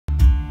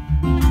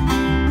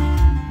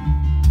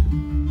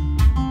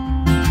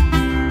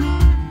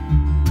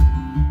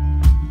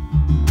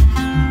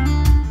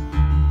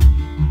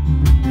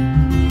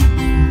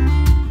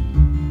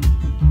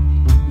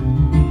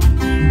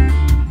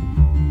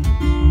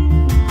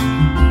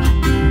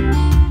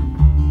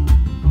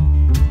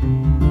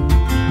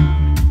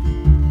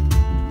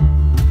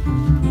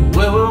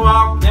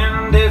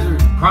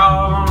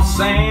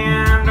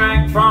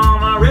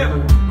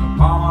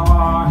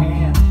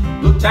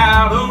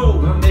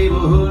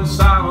neighborhood of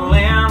Saloon.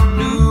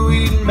 Knew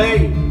he'd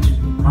made it to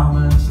the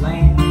promised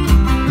land.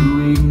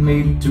 Knew he'd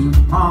made it to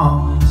the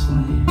promised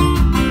land.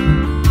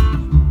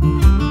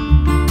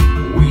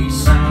 We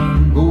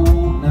sang, go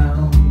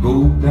down,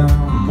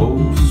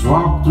 Moses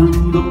walked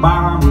through the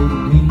bottom with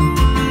me.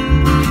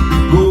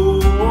 Go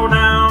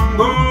down,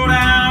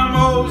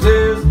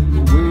 Moses,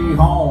 the way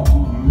home to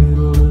the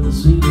middle of the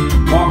sea.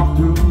 Walk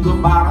through the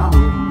bottom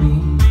with me.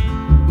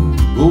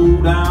 Go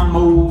down,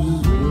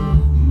 Moses, with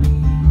me.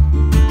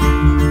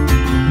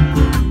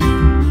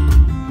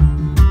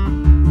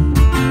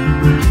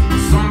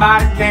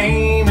 Somebody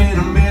came in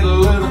the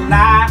middle of the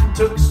night and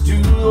took us to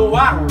the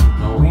water with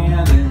no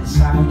end in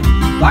sight.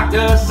 Locked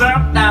us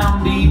up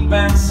down deep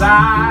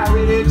inside.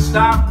 We didn't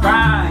stop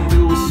crying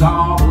till we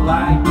saw the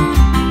light.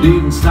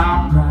 Didn't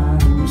stop crying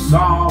till we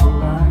saw the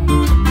light.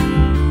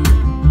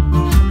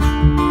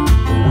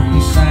 We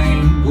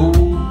sang, go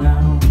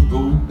down,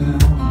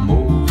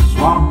 Moses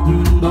walk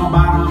through the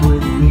bottom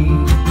with me.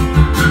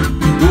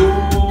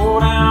 Go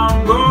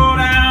down,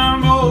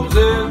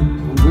 Moses,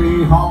 the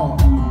way home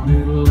to the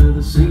middle of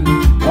the sea.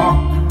 Walk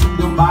through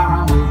the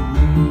bottom with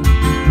me.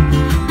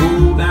 Go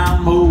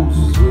down,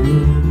 Moses, with me.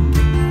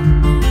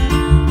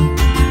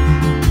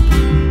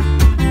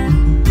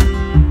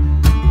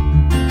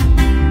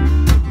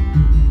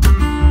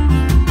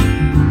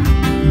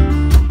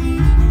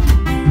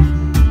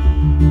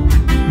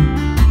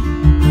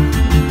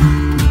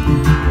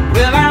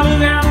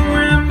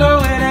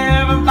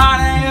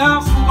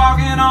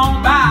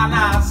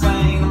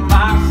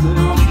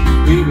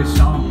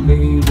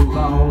 Someday we'll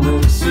all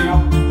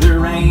accept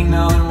there ain't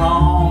nothing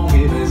wrong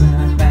if there's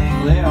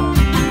anything left.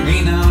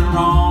 Ain't nothing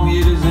wrong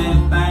if there's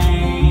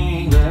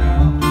anything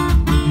left.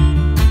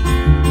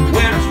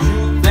 When it's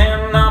truth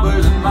and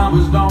numbers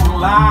don't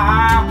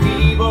lie.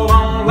 People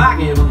don't like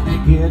it when they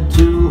get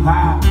too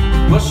high.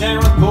 Push and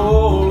we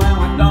pull and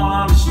we don't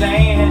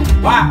understand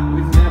why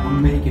we never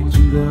make it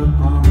to the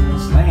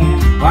promised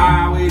land.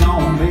 Why we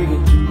don't make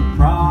it to the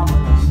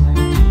promised land.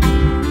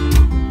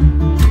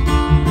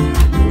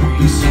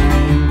 We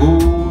sang, go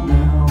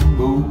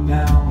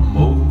down,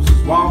 Moses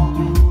walk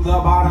through the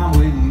bottom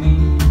with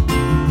me.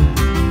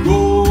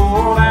 Go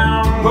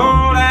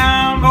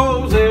down,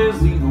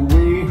 Moses, lead the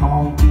way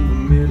home to the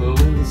middle of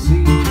the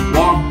sea.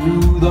 Walk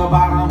through the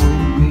bottom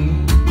with me.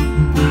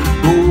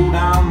 Go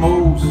down,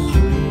 Moses,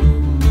 with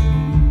me.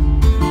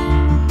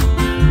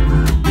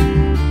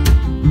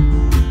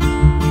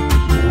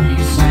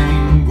 We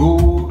sang, go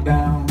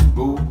down,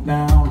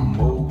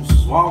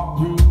 Moses walk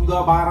through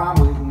the bottom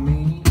with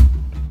me.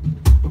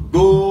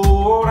 Go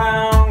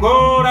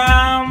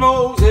down,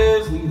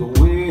 Moses, lead the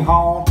way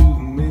home to the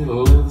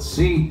middle of the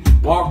sea.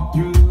 Walk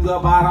through the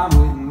bottom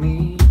with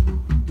me.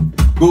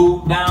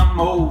 Go down,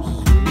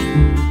 Moses.